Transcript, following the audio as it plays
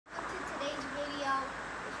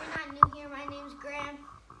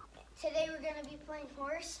going to be playing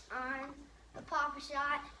H.O.R.S.E on the Papa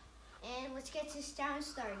Shot, and let's get this down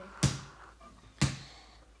started.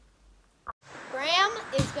 Graham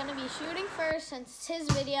is going to be shooting first since it's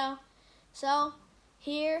his video, so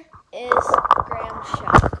here is Graham's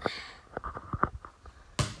shot.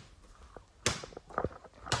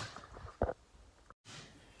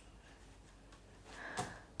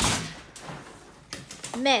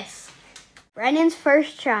 Miss. Brennan's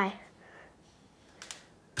first try.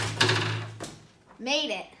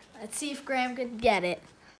 Made it. Let's see if Graham can get it.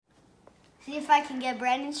 See if I can get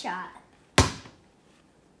Brennan's shot.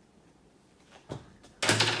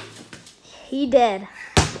 He did.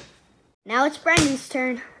 Now it's Brennan's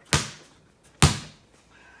turn.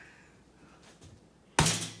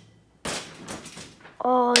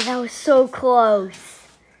 Oh, that was so close.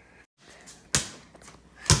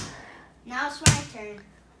 Now it's my turn.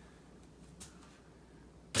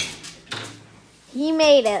 He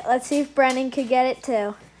made it. Let's see if Brennan could get it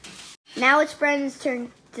too. Now it's Brennan's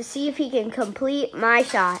turn to see if he can complete my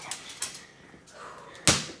shot.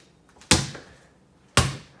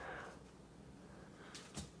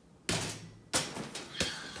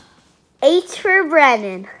 H for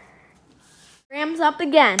Brennan. Graham's up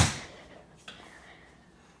again.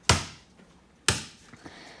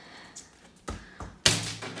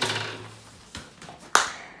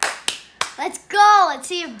 Let's go. Let's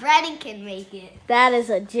see if Brennan can make it. That is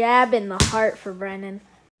a jab in the heart for Brennan.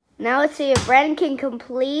 Now let's see if Brennan can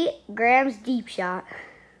complete Graham's deep shot.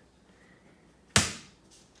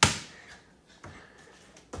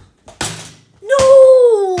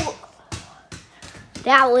 No!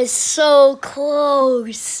 That was so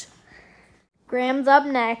close. Graham's up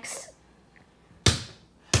next.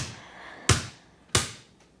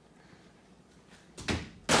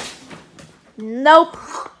 Nope.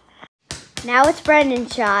 Now it's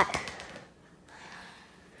Brennan's shot.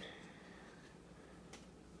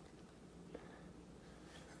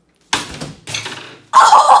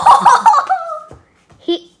 Oh!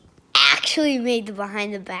 He actually made the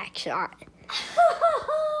behind the back shot.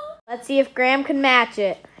 Let's see if Graham can match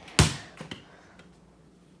it.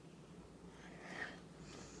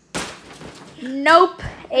 Nope.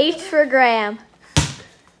 H for Graham.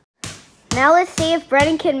 Now let's see if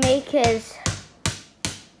Brennan can make his.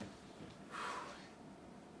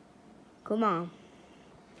 Come on.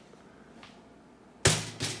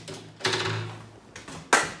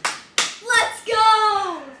 Let's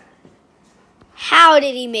go! How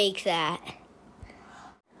did he make that?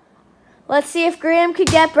 Let's see if Graham could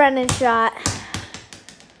get Brennan's shot.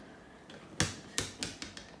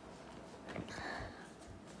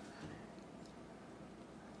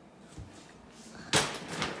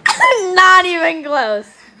 Not even close.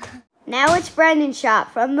 Now it's Brennan's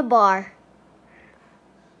shot from the bar.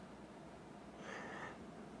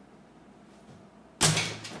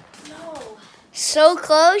 So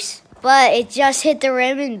close, but it just hit the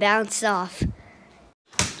rim and bounced off.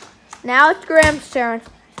 Now it's Graham's turn.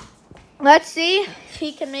 Let's see if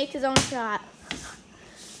he can make his own shot.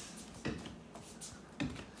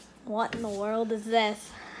 What in the world is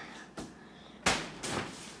this?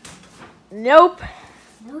 Nope.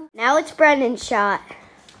 Now it's Brennan's shot.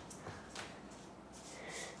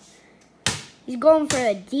 He's going for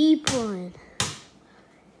a deep one.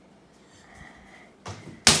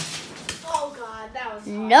 Oh God, that was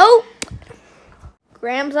hard. Nope.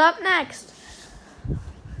 Graham's up next.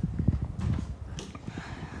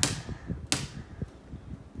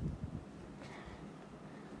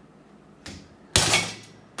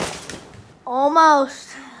 Almost.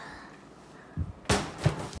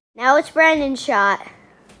 Now it's Brennan's shot.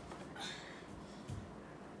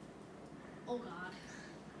 Oh God.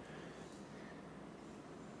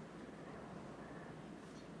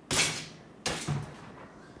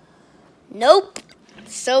 Nope.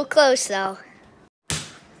 So close though.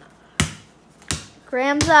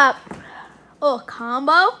 Graham's up. Oh,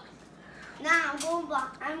 combo? Nah,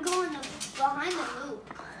 I'm going behind the loop.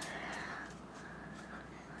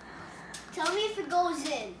 Tell me if it goes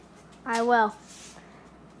in. I will.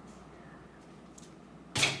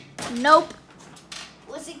 Nope.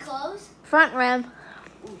 Was it close? Front rim.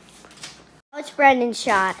 Now it's Brennan's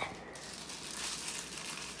shot.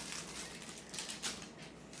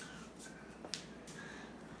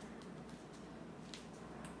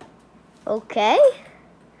 Okay.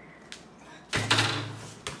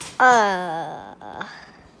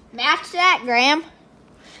 Match that, Graham.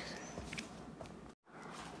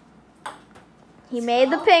 He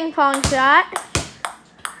made the ping pong shot.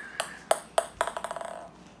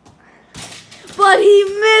 But he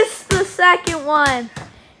missed the second one.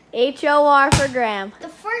 H.O.R.S.E for Graham. The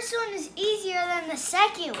first one is easier than the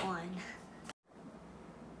second one.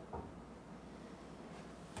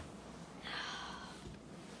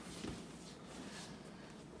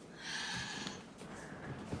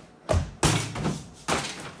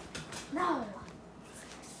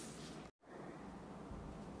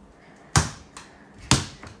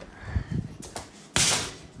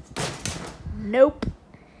 Nope.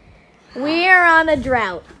 We are on a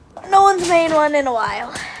drought. No one's made one in a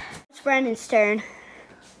while. It's Brennan's turn.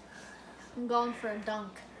 I'm going for a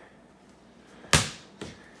dunk.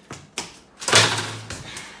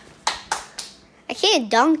 I can't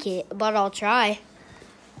dunk it, but I'll try.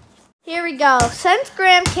 Here we go. Since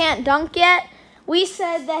Graham can't dunk yet, we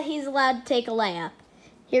said that he's allowed to take a layup.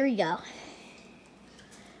 Here we go.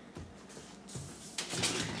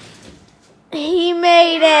 He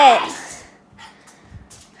made it.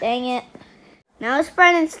 Dang it. Now it's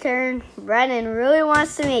Brennan's turn. Brennan really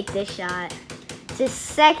wants to make this shot. It's his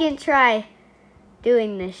second try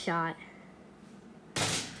doing this shot.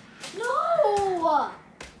 No!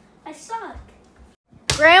 I suck.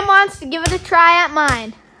 Graham wants to give it a try at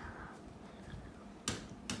mine.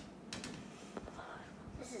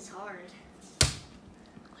 This is hard.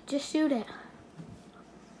 Just shoot it.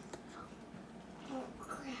 Oh,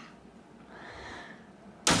 crap.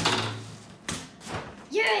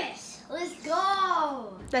 Yes! Let's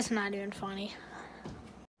go! That's not even funny.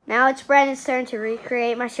 Now it's Brennan's turn to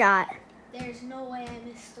recreate my shot. There's no way I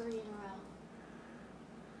missed 3 in a row.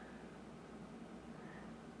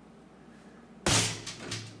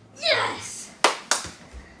 Yes!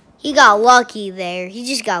 He got lucky there. He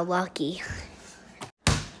just got lucky.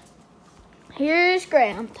 Here's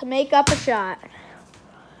Graham to make up a shot.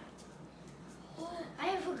 I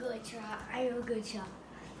have a good shot. I have a good shot.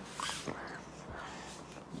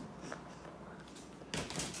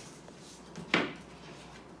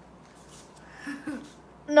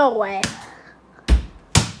 No way.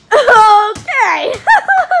 Okay.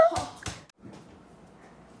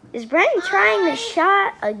 Is Brennan trying the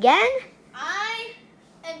shot again? I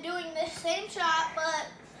am doing the same shot, but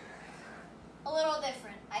a little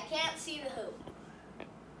different. I can't see the hoop.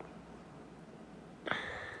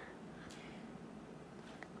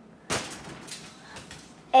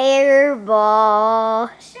 Air ball.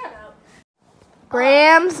 Shut up.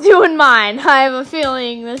 Graham's doing mine. I have a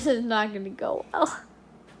feeling this is not going to go well.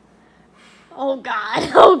 Oh,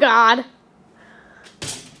 God. Oh, God.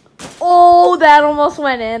 Oh, that almost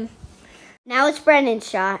went in. Now it's Brennan's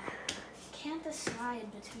shot. Can't decide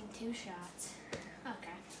between 2 shots.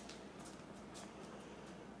 Okay.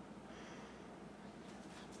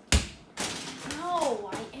 No,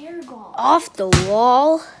 I airball. Off the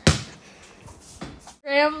wall.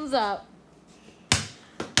 Graham's up.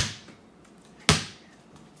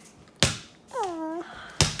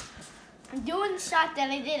 I'm doing the shot that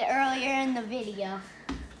I did earlier in the video.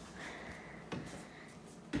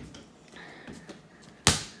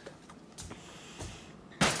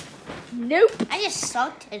 Nope. I just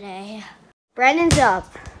suck today. Brennan's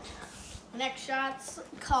up. Next shot's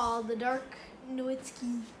called the Dark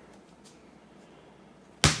Nowitzki.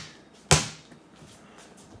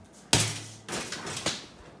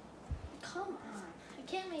 Come on. I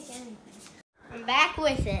can't make anything. I'm back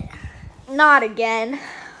with it. Not again.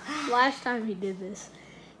 Last time he did this,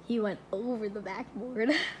 he went over the backboard.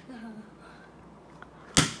 Too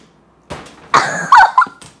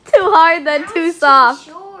hard, then too soft.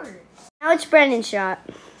 Short. Now it's Brennan's shot.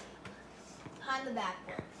 Behind the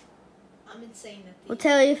backboard. I'm insane at these. We'll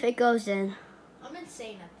tell you if it goes in. I'm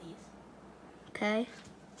insane at these. Okay.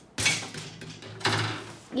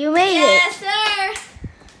 You made Yes, it. sir.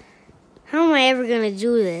 How am I ever gonna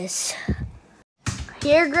do this?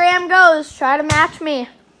 Here Graham goes. Try to match me.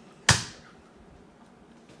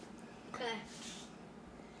 Okay.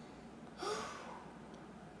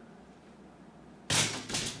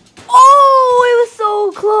 Oh, it was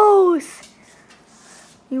so close.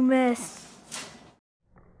 You missed.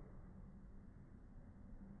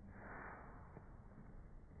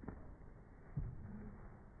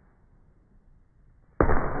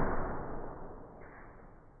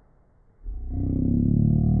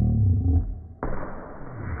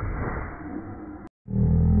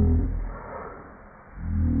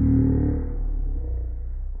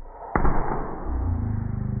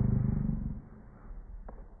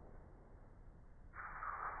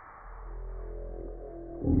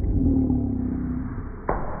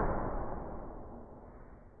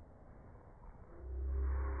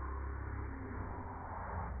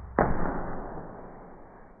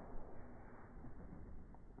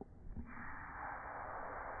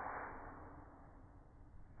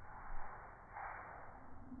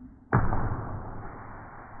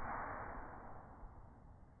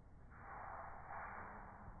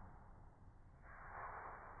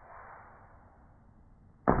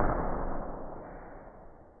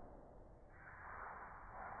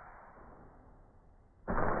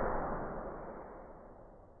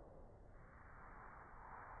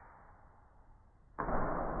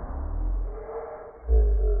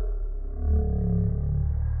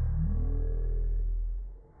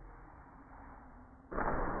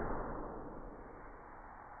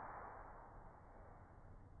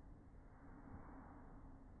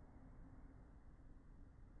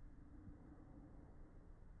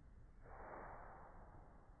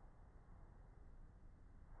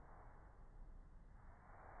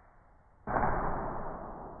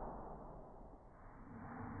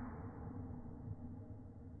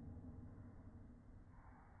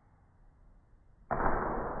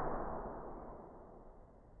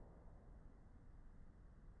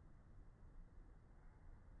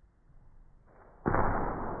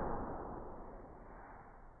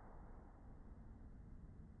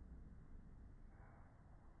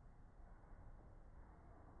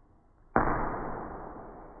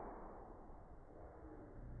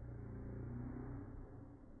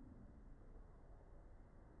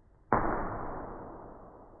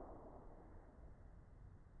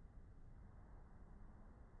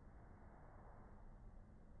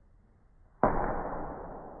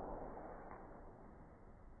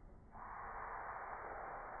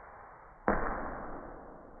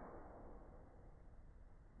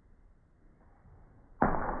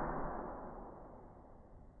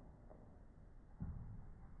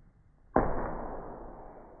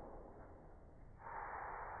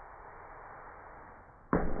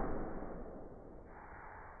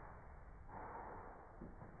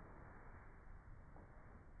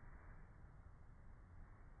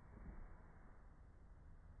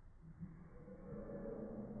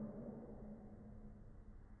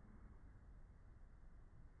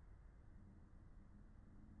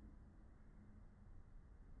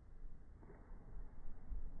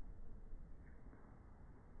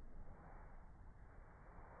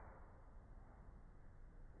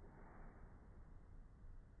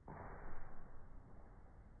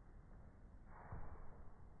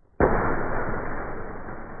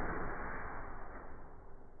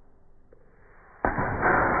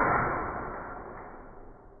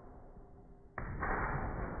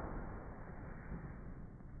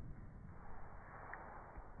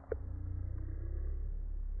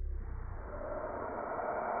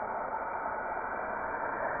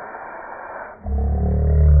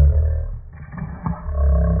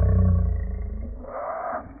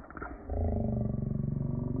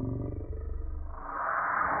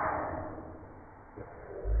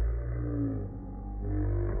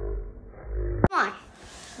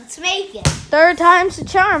 Let's make it. Third time's the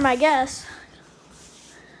charm, I guess.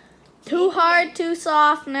 Too hard, too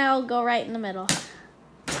soft. Now it'll go right in the middle.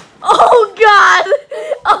 Oh, God.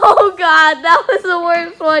 Oh, God. That was the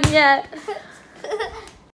worst one yet.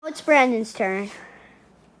 It's Brandon's turn.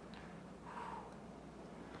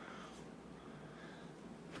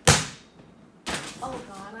 Oh,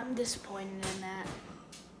 God. I'm disappointed in that.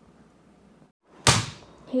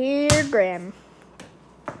 Here, Graham.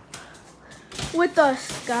 With the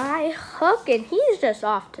sky hook, and he's just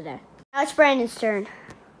off today. Now it's Brandon's turn.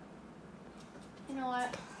 You know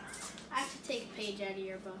what? I have to take a page out of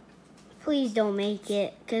your book. Please don't make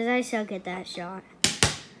it, because I suck at that shot.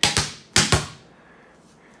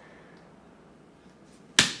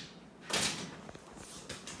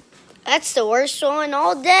 That's the worst one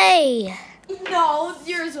all day. No,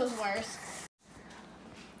 yours was worse.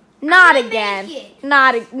 Not again.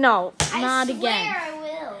 Not again. I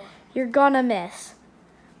will. You're gonna miss.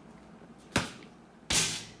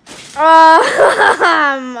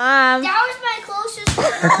 That was my closest one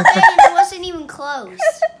all day, and it wasn't even close.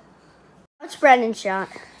 What's Brandon's shot?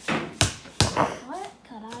 What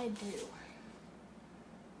could I do?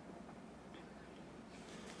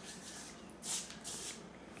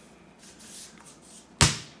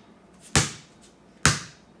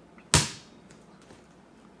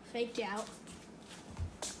 Faked out.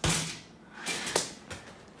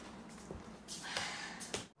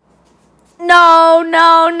 No,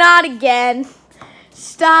 not again.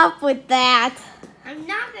 Stop with that. I'm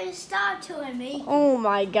not going to stop till I make it. Oh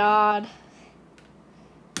my God.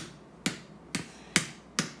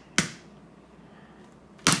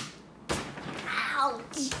 Ouch.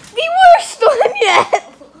 The worst one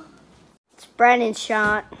yet. It's Brandon's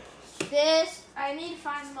shot. I need to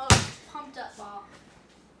find the most pumped up ball.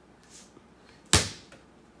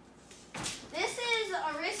 This is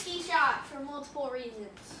a risky shot for multiple reasons.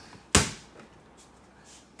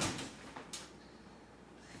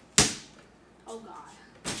 Oh, God.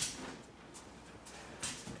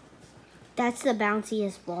 That's the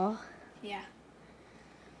bounciest ball. Yeah.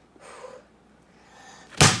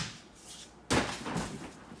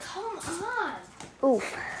 Come on.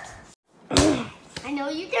 Oof. I know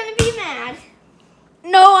you're going to be mad.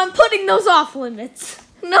 No, I'm putting those off limits.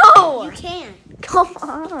 No. You can't. Come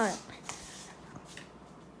on.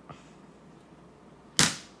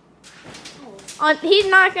 He's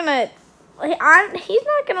not gonna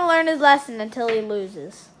learn his lesson until he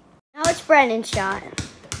loses. Now it's Brandon's shot.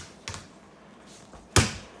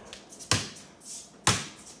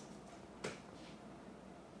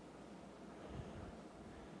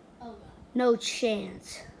 Oh, God. No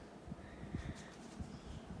chance.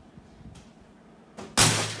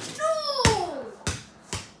 No!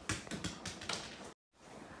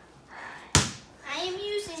 I am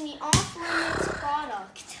using the off-limits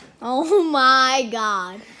product. Oh my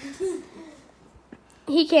God.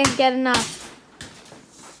 He can't get enough.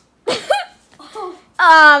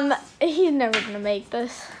 He's never gonna make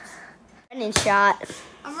this. Brandon's shot.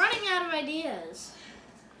 I'm running out of ideas.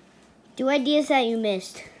 Do ideas that you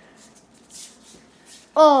missed.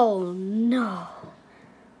 Oh, no.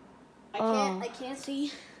 I can't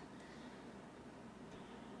see.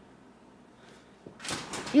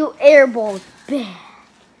 You airballed bad.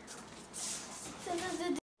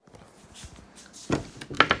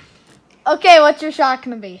 Okay, what's your shot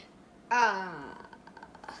gonna be? I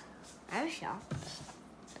have a shot.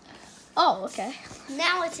 Oh, okay.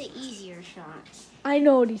 Now it's an easier shot. I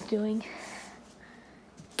know what he's doing.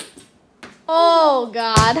 Oh,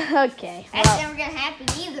 God. Okay. That's never going to happen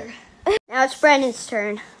either. Now it's Brandon's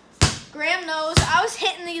turn. Graham knows. I was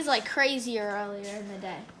hitting these like crazy earlier in the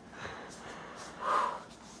day.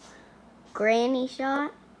 Granny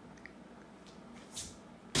shot.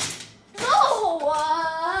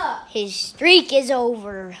 No! His streak is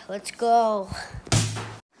over. Let's go.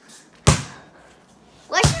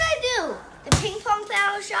 What should I do? The ping pong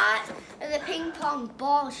ball shot or the ping pong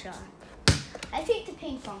ball shot? I think the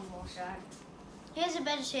ping pong ball shot. He has a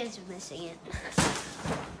better chance of missing it.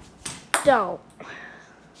 Don't.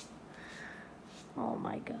 Oh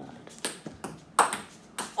my God.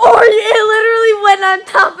 Or it literally went on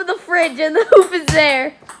top of the fridge and the hoop is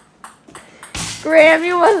there. Graham,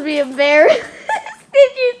 you must be embarrassed.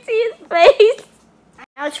 Did you see his face?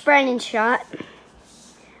 Now it's Brandon's shot.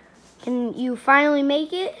 Can you finally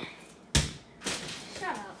make it? Shut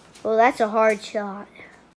up. Well, that's a hard shot.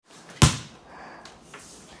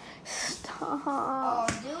 Stop. Oh,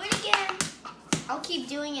 do it again. I'll keep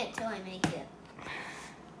doing it till I make it.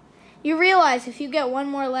 You realize if you get one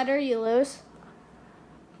more letter, you lose?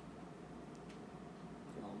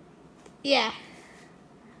 Yeah.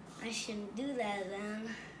 I shouldn't do that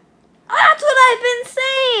then. I've been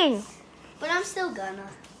saying. But I'm still gonna.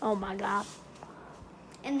 Oh my God.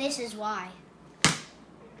 And this is why.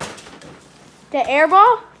 The air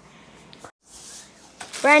ball?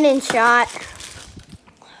 Brendan's shot.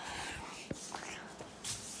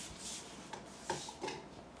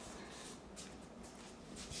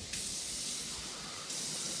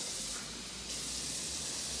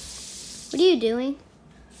 What are you doing?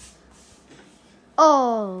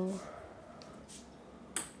 Oh.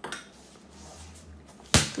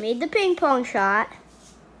 Made the ping pong shot.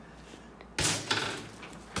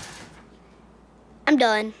 I'm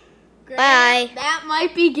done. Bye. That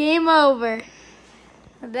might be game over.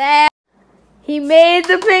 He made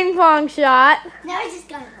the ping pong shot. Now I just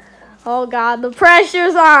got it. Oh God, the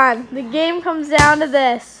pressure's on. The game comes down to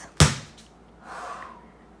this.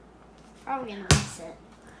 Probably gonna miss it.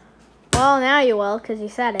 Well, now you will, because you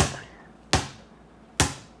said it.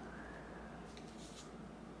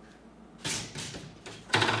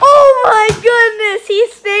 Oh my goodness, he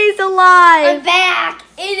stays alive. I'm back.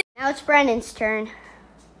 Now it's Brendan's turn.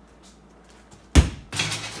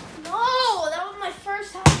 No, that was my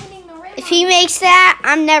first time hitting the rim. If he makes that,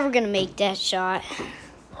 I'm never gonna make that shot.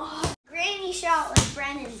 Oh, Granny shot like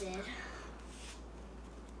Brendan did.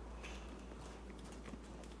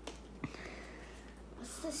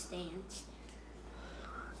 What's the stance?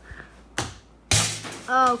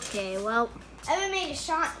 Okay, well, I haven't made a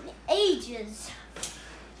shot in ages.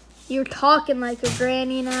 You're talking like a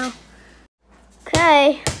granny now.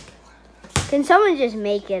 Okay. Can someone just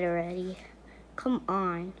make it already? Come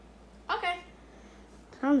on. Okay.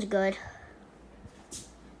 Sounds good.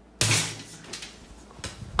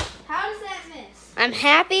 How does that miss? I'm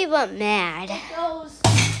happy but mad. It goes.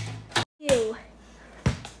 You.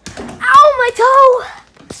 Ow, my toe!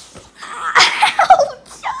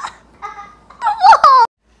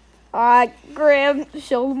 Ouch! Graham,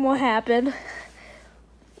 show them what happened.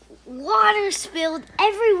 Water spilled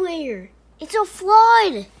everywhere. It's a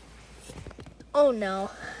flood. Oh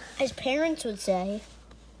no. As parents would say.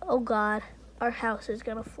 Oh God, our house is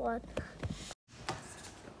gonna flood.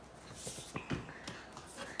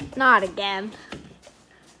 Not again.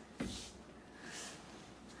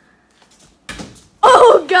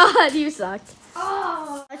 Oh God, you sucked.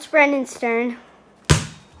 Oh. It's Brendan's turn.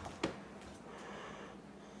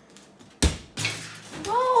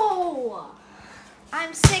 No!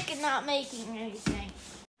 I'm sick of not making anything.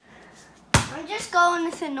 I'm just going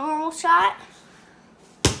with a normal shot.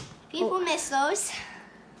 People miss those.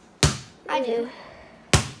 I do.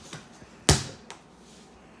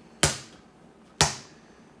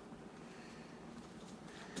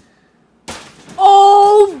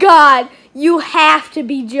 Oh God, you have to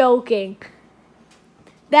be joking.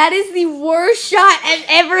 That is the worst shot I've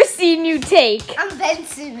ever seen you take. I'm Ben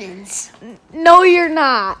Simmons. No, you're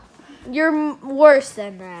not. You're worse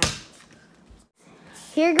than that.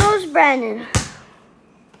 Here goes Brendan.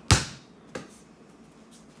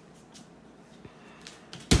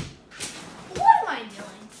 What am I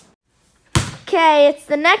doing? Okay, it's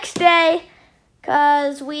the next day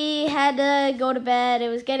because we had to go to bed. It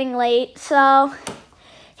was getting late, so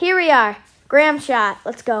here we are. Graham shot.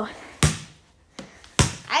 Let's go.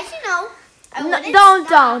 As you know, I No, wouldn't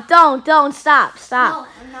don't stop. No,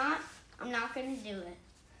 I'm not. I'm not gonna do it.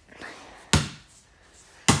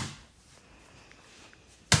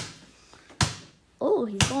 Oh,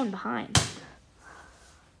 he's going behind.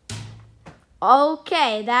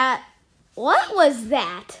 Okay, what was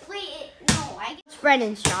that? Wait, no, it's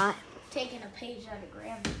Brendan's shot. Taking a page out of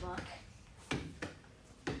Graham's book.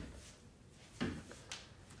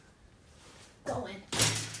 Go in.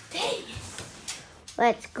 Dang it.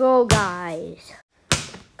 Let's go, guys.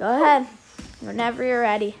 Go ahead. Whenever you're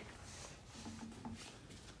ready.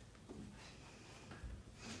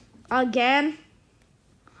 Again.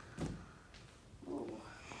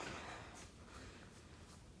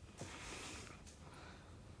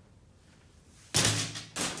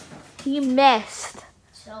 He missed.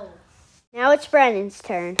 So, now it's Brendan's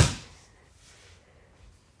turn.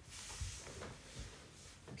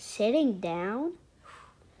 Sitting down?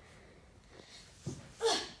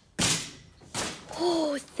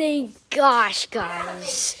 Oh, thank gosh,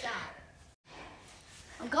 guys.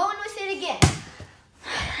 I'm going with it again.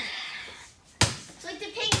 It's like the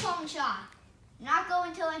ping pong shot. Not go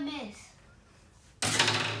until I miss.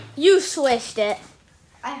 You swished it.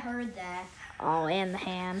 I heard that. Oh, and the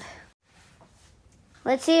hand.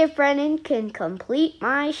 Let's see if Brendan can complete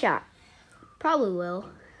my shot. Probably will,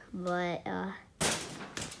 but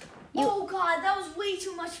Oh God, that was way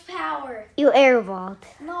too much power. you airballed.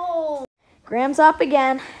 No. Graham's up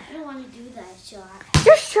again. I don't want to do that shot.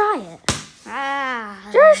 Just try it. Ah.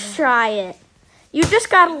 Just try it. You just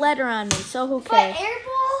got a letter on me, so who cares? But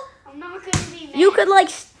airball, I'm not gonna be mad. You could like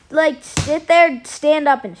sit there, stand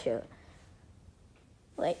up and shoot.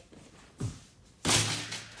 Like,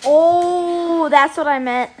 oh, that's what I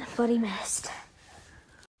meant, but he missed.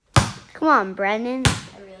 Come on, Brendan.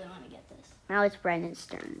 I really want to get this. Now it's Brendan's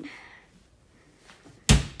turn.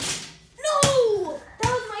 No,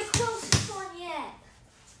 that was my closest one yet.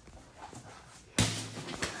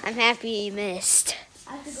 I'm happy he missed.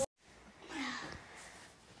 I have to go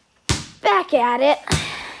back at it.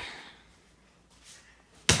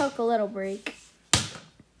 Took a little break.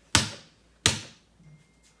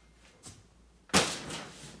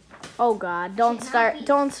 Oh God! Don't start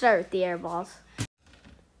with the air balls.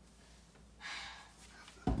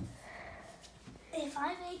 If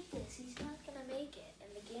I make this, he's not gonna make it, and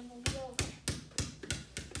the game will be over.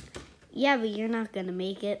 Yeah, but you're not gonna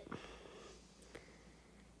make it.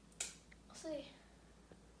 I'll see.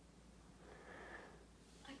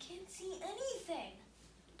 I can't see anything.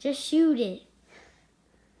 Just shoot it.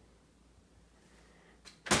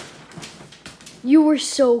 You were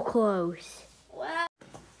so close. Well,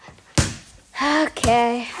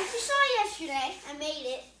 Okay. as you saw yesterday, I made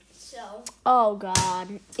it. So. Oh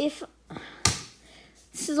God. If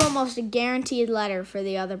this is almost a guaranteed letter for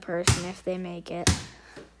the other person if they make it.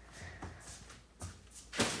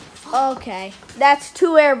 Okay. That's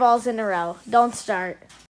 2 air balls in a row. Don't start.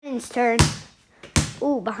 Brendan's turn.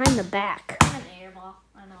 Ooh, behind the back. I'm an air ball.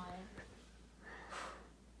 I know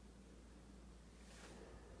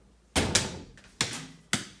I am.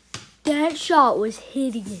 That shot was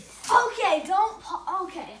hideous. Okay,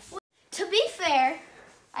 okay. To be fair,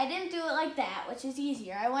 I didn't do it like that, which is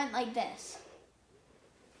easier. I went like this.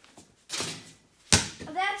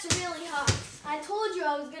 That's really hard. I told you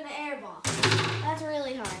I was going to airball. That's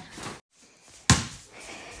really hard.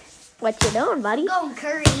 What you doing, buddy? Going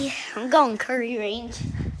Curry. I'm going Curry range.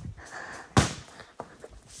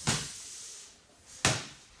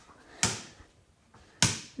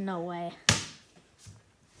 No way.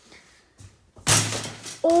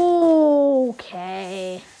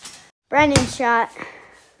 Okay. Brendan's shot.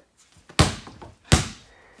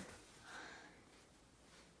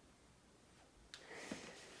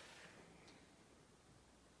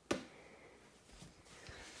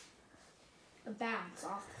 A bounce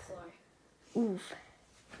off the floor. Oof.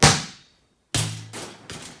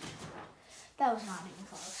 That was not even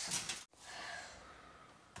close.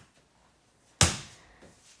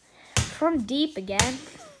 From deep again.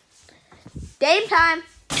 Game time.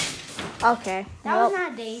 Okay. That well, was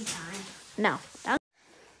not daytime. no.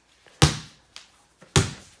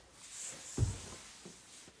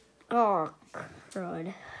 Oh,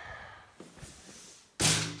 crud.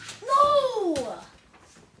 No!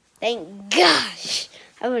 Thank gosh.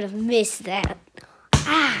 I would have missed that.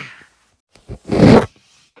 Ah.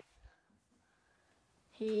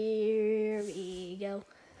 Here we go.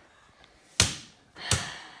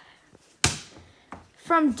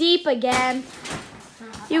 From deep again.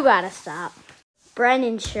 You gotta stop.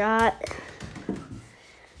 Brendan's shot.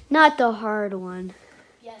 Not the hard one.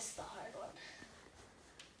 Yes, the hard one.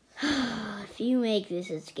 If you make this,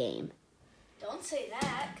 it's game. Don't say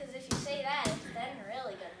that, because if you say that, it's then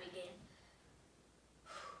really going to be game.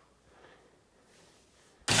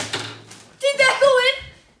 Did that go in?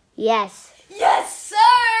 Yes. Yes,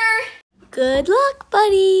 sir! Good luck,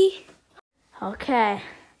 buddy. Okay.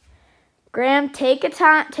 Graham, take your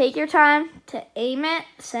time to aim it,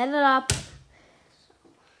 set it up.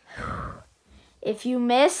 If you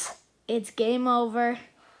miss, it's game over,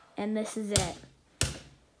 and this is it.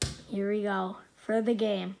 Here we go for the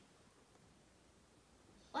game.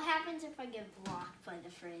 What happens if I get blocked by the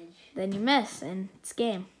fridge? Then you miss, and it's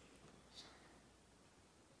game.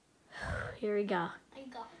 Here we go. I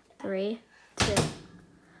got it. 3, 2.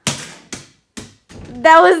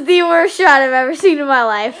 That was the worst shot I've ever seen in my I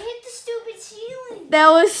life. hit the stupid ceiling. That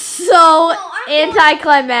was so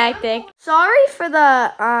anticlimactic. Sorry for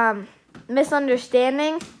the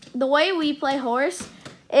misunderstanding. The way we play horse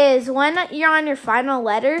is when you're on your final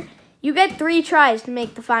letter, you get 3 tries to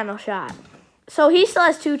make the final shot. So he still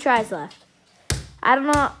has 2 tries left. I don't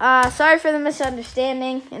know. Sorry for the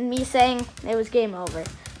misunderstanding and me saying it was game over.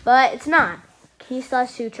 But it's not. He still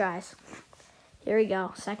has 2 tries. Here we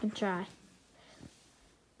go. Second try.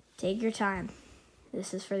 Take your time.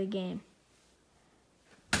 This is for the game.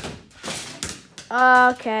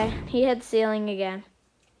 Okay. He hit ceiling again.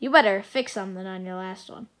 You better fix something on your last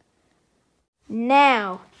one.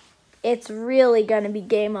 Now, it's really going to be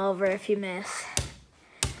game over if you miss.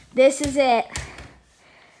 This is it.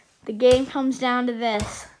 The game comes down to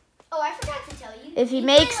this. Oh, I forgot to tell you. If he You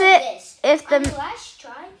makes play like it, this. if On the your last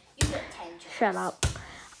try, you get 10 tries. Shut up.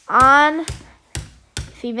 On.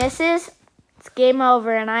 If he misses, it's game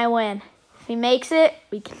over and I win. If he makes it,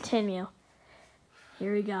 we continue.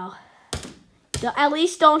 Here we go. At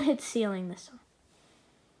least don't hit the ceiling this one.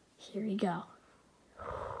 Here we go.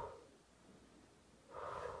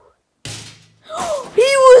 He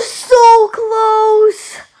was so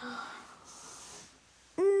close.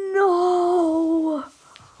 No.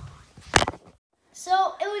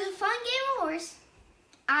 So it was a fun game of horse.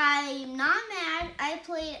 I'm not mad. I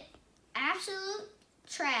played absolute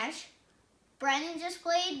trash. Brennan just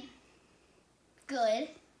played good.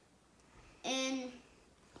 And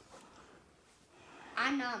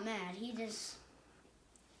I'm not mad. He just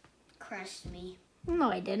crushed me.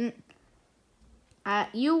 No, I didn't. I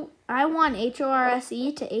won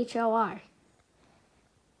H.O.R.S.E to H.O.R.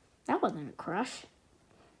 That wasn't a crush.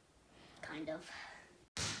 Kind of.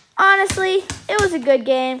 Honestly, it was a good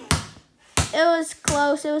game. It was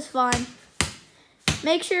close. It was fun.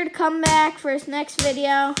 Make sure to come back for his next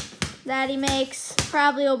video that he makes.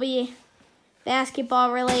 Probably will be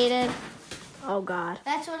basketball related. Oh, God.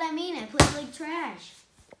 That's what I mean. I played like trash.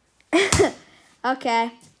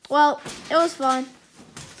 Okay. Well, it was fun.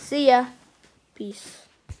 See ya. Peace.